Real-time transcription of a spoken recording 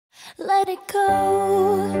Let it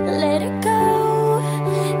go, let it go.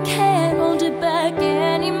 Can't hold it back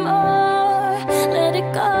anymore. Let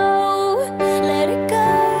it go, let it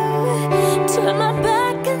go. Turn my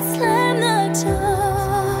back and slam the door.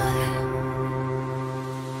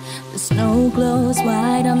 The snow glows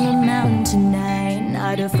white on the mountain tonight.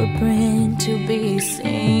 Not a footprint to be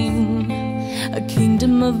seen. A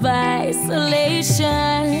kingdom of isolation,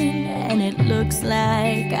 and it looks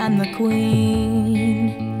like I'm the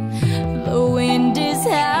queen. The wind is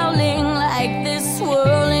howling like this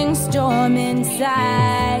swirling storm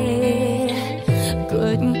inside.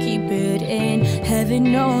 Couldn't keep it in,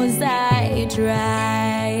 heaven knows I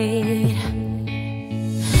tried.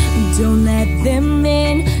 Don't let them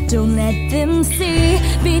in, don't let them see.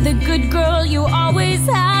 Be the good girl you always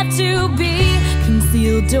have to be.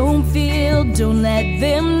 Conceal, don't feel, don't let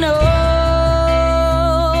them know.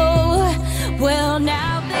 Well,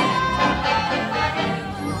 now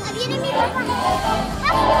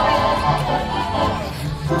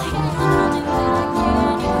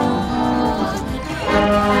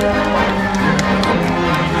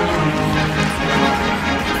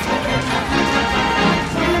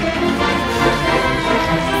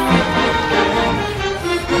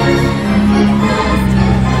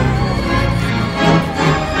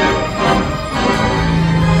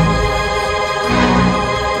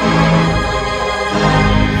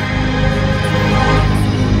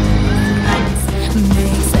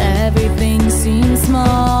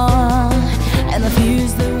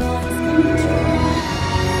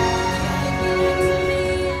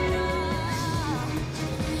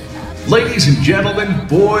Ladies and gentlemen,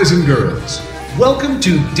 boys and girls, welcome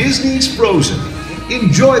to Disney's Frozen.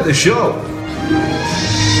 Enjoy the show.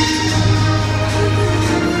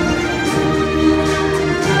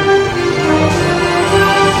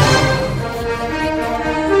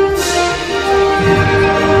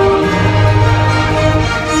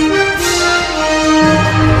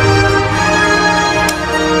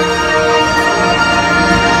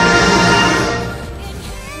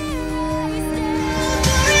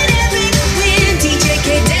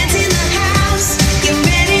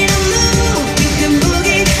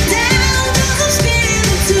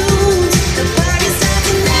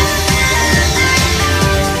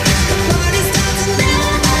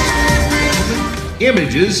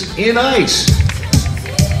 Images in Ice.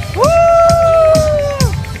 Woo!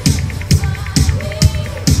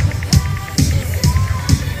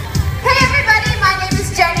 Hey everybody, my name is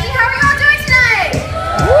Jenny. How are you all doing tonight?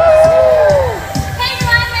 Woo! Hey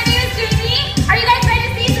everyone, my name is Jamie. Are you guys ready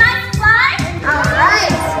to see Nuts fly?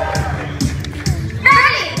 Alright.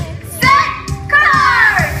 Ready, set,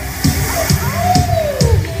 card!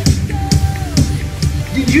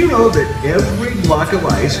 Did you know that every block of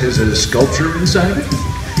ice has a sculpture inside it?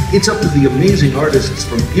 It's up to the amazing artists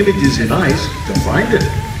from Images in Ice to find it.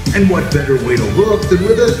 And what better way to look than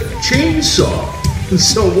with a chainsaw?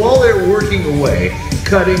 So while they're working away,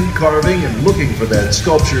 cutting, carving, and looking for that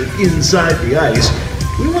sculpture inside the ice,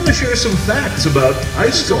 we want to share some facts about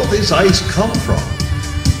ice. All this ice come from?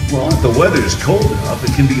 Well, if the weather's cold enough,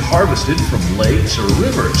 it can be harvested from lakes or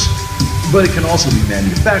rivers. But it can also be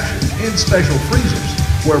manufactured in special freezers,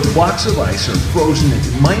 where blocks of ice are frozen at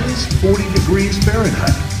minus 40 degrees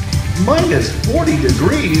Fahrenheit. Minus 40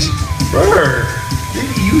 degrees? Brr,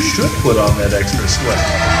 maybe you should put on that extra sweat.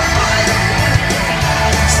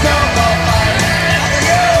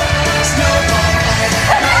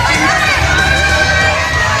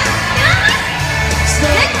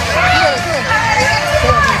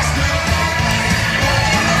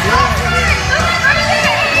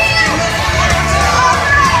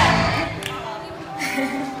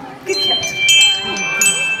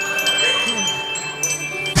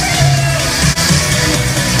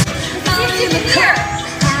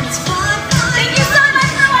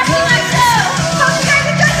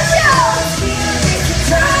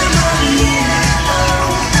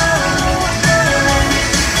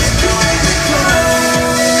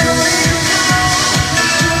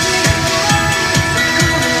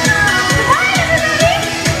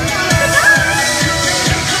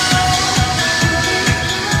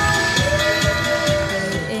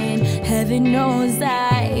 Heaven knows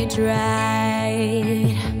I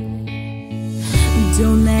tried.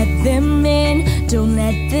 Don't let them in, don't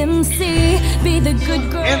let them see. Be the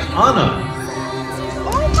good girl. And Anna.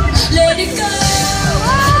 Let it go.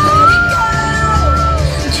 Let it go.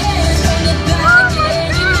 Can't hold it back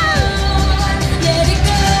anymore. Let it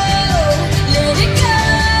go. Let it go.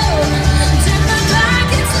 Turn my back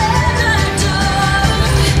and slam the door.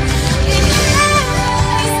 In here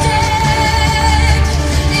I stand.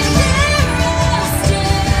 In here I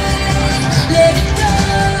stand. Let it go.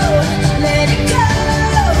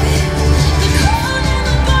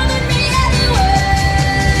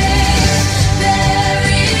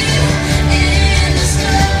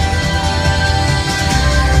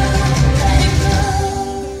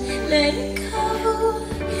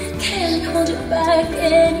 can't hold it back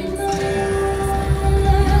anymore.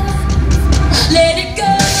 Let it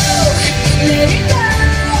go, let it go.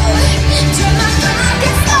 Turn my back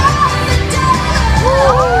and stop the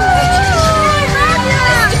door.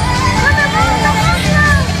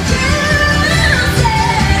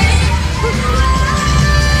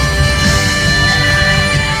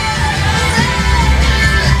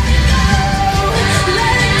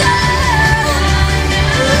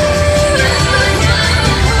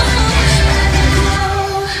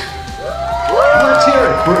 Let's hear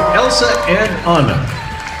it for Elsa and Anna.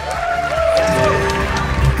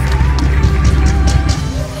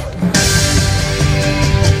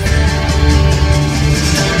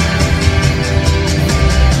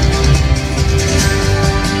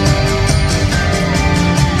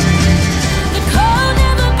 The cold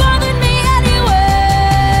never bothered me anyway.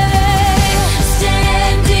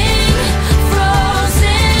 Standing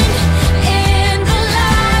frozen in the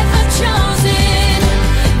life I've chosen.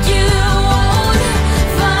 You won't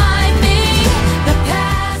find me. The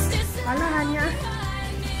past is Halo Hania.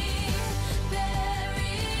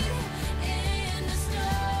 buried in the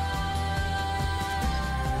snow.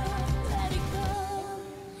 Let it go,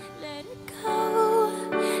 let it go.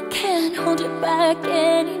 Can't hold it back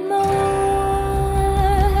anymore.